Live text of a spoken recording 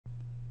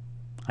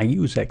I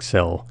use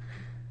Excel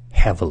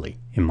heavily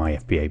in my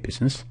FBA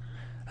business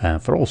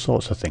for all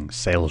sorts of things,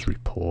 sales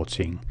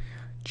reporting,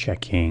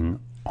 checking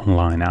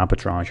online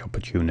arbitrage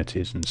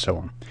opportunities and so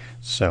on.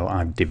 So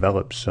I've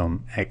developed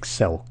some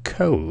Excel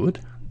code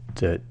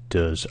that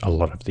does a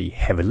lot of the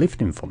heavy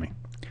lifting for me.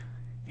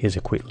 Here's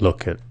a quick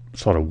look at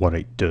sort of what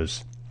it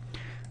does.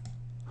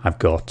 I've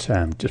got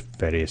just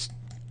various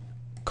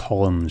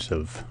columns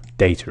of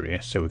data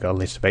here. So we've got a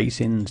list of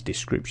ASINs,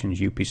 descriptions,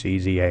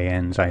 UPCs,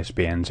 EANs,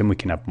 ISBNs, and we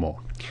can have more.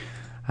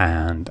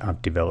 And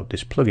I've developed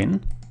this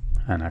plugin,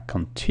 and I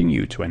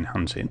continue to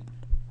enhance it,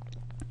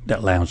 that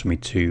allows me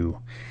to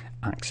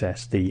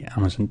access the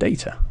Amazon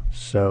data.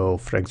 So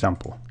for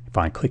example, if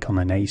I click on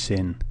an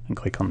ASIN and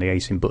click on the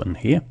ASIN button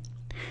here,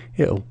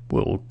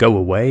 will go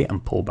away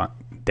and pull back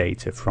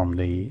data from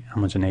the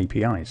Amazon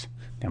APIs,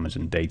 the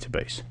Amazon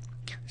database.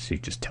 So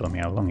you're just telling me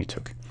how long it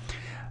took.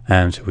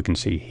 So we can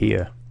see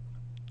here,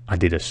 I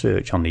did a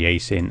search on the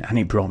ASIN and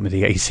it brought me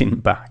the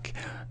ASIN back.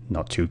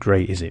 Not too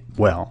great, is it?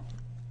 Well,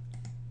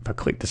 if I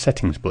click the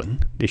settings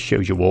button, this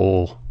shows you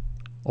all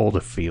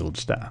the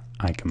fields that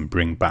I can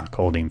bring back,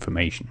 all the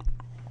information.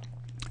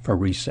 If I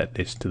reset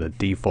this to the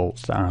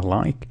defaults that I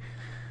like,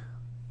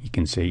 you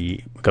can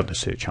see we've got the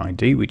search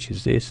ID, which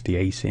is this, the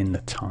ASIN, the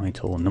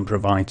title, number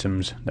of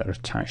items that are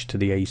attached to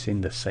the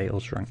ASIN, the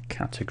sales rank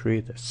category,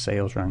 the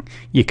sales rank.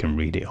 You can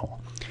read it all.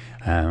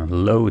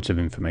 Loads of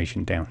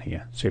information down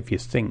here. So if you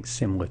think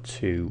similar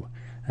to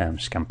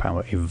Scan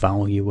Power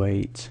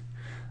Evaluate,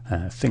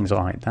 things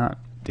like that,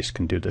 this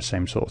can do the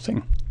same sort of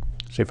thing.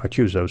 So if I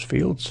choose those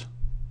fields,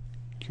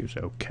 choose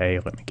OK,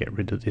 let me get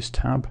rid of this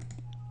tab,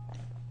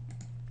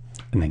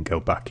 and then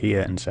go back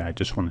here and say I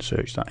just want to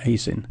search that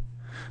ASIN,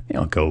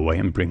 it'll go away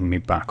and bring me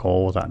back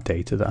all that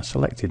data that I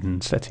selected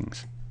in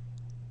settings.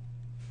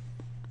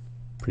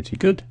 Pretty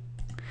good.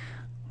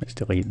 Let's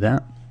delete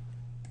that.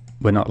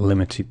 We're not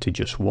limited to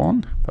just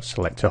one, but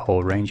select a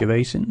whole range of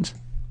ASINs.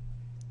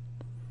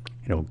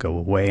 It'll go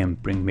away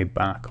and bring me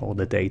back all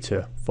the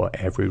data for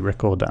every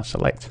record that I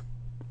select.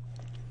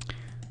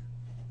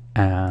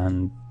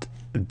 And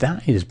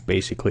that is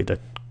basically the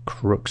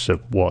crux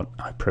of what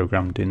I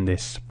programmed in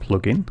this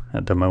plugin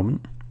at the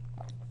moment.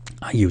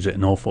 I use it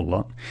an awful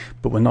lot,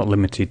 but we're not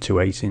limited to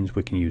ASINs.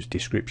 We can use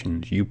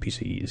descriptions,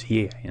 UPCs,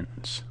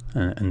 EANs,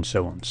 and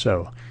so on.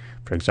 So,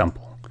 for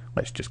example,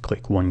 let's just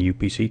click one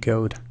UPC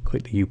code,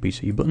 click the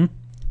UPC button,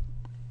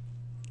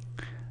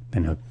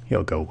 then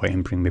it'll go away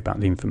and bring me back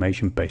the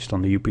information based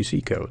on the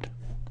UPC code.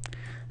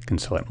 You can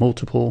select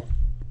multiple,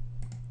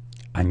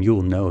 and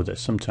you'll know that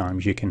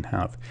sometimes you can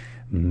have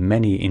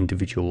many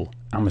individual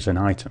Amazon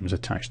items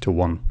attached to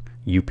one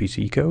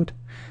UPC code.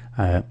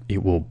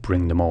 It will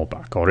bring them all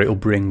back, or it'll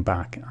bring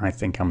back, I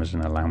think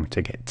Amazon allow me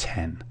to get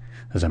 10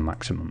 as a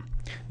maximum.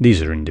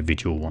 These are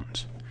individual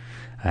ones.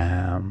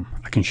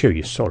 I can show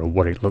you sort of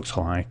what it looks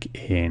like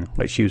in,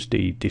 let's use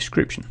the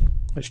description.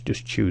 Let's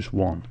just choose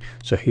one.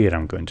 So here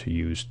I'm going to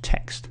use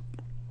text.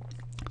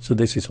 So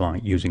this is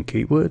like using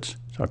keywords.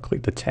 So I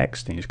click the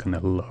text and it's going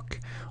to look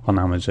on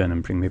Amazon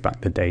and bring me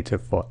back the data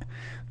for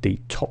the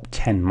top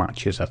 10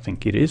 matches, I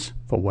think it is,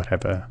 for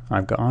whatever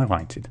I've got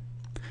highlighted.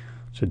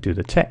 So do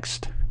the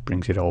text,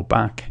 brings it all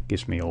back,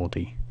 gives me all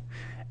the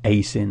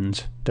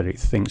ASINs that it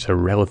thinks are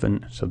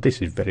relevant. So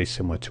this is very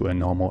similar to a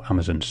normal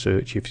Amazon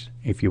search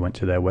if you went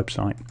to their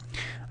website,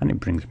 and it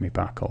brings me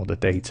back all the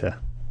data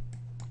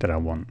that I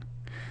want.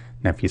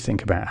 Now if you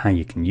think about how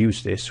you can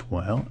use this,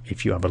 well,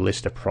 if you have a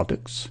list of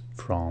products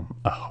from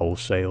a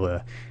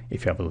wholesaler,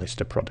 if you have a list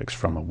of products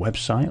from a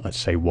website, let's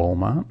say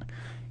Walmart,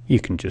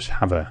 you can just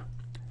have a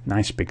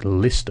nice big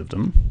list of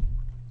them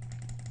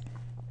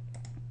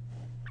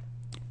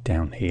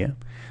down here,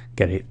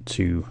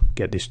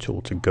 get this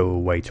tool to go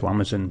away to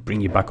Amazon,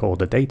 bring you back all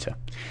the data.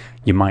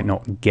 You might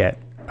not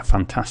get a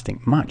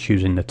fantastic match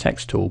using the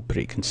text tool, but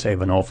it can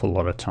save an awful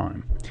lot of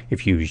time.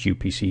 If you use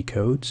UPC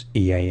codes,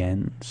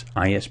 EANs,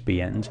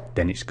 ISBNs,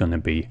 then it's going to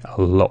be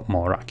a lot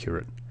more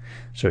accurate.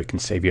 So it can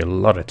save you a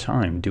lot of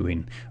time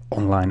doing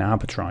online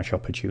arbitrage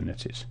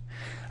opportunities.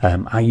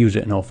 I use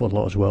it an awful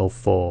lot as well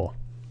for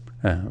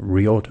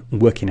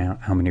working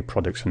out how many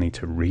products I need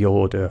to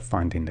reorder,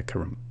 finding the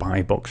current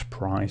BuyBox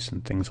price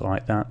and things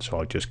like that. So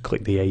I'll just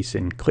click the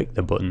ASIN, click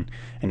the button,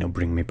 and it'll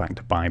bring me back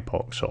to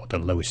BuyBox or the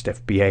lowest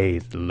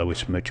FBA, the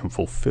lowest merchant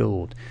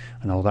fulfilled,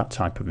 and all that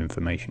type of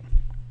information.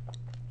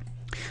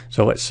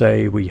 So let's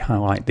say we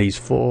highlight these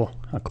four.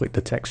 I click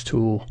the text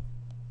tool,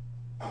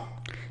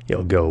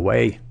 it'll go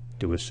away,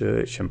 do a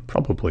search, and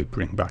probably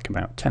bring back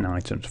about 10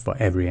 items for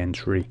every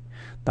entry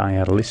that I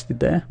had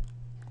listed there.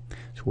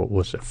 So what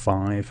was it,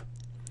 five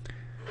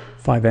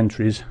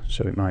entries,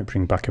 so it might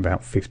bring back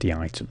about 50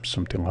 items,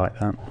 something like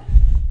that.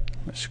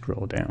 Let's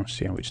scroll down,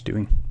 see how it's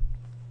doing.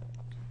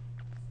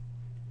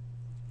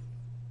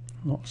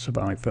 Lots of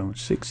iPhone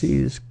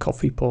 6s,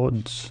 coffee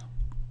pods.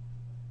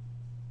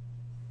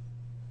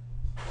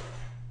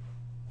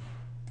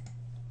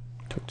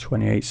 Took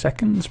 28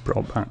 seconds,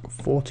 brought back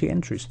 40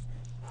 entries.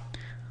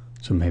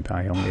 So maybe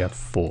I only had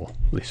 4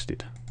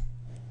 listed.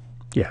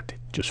 Yeah, I did,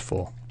 just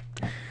 4.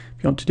 If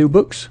you want to do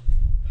books,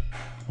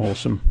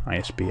 awesome,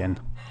 ISBN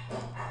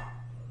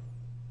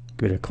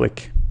Give it a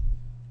click.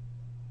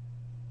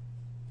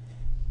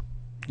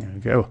 There we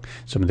go.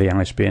 Some of the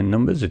ISBN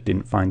numbers, it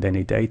didn't find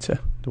any data.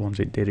 The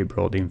ones it did, it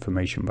brought the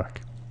information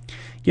back.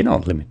 You're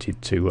not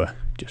limited to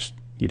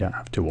you don't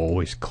have to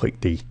always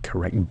click the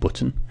correct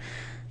button.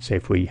 So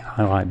if we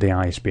highlight the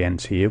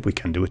ISBNs here, we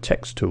can do a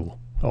text tool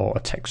or a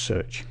text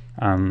search.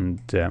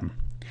 And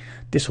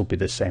this will be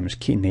the same as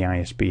keying the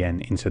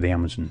ISBN into the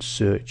Amazon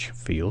search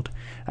field,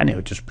 and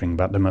it'll just bring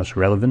back the most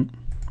relevant.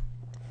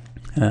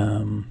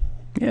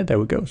 Yeah, there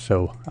we go.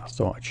 So I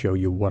thought I'd show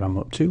you what I'm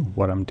up to,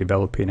 what I'm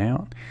developing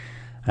out.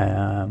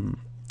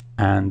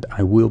 And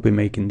I will be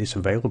making this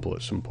available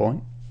at some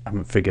point. I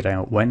haven't figured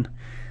out when.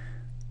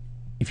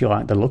 If you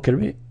like the look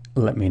of it,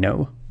 let me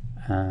know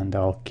and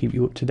I'll keep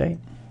you up to date.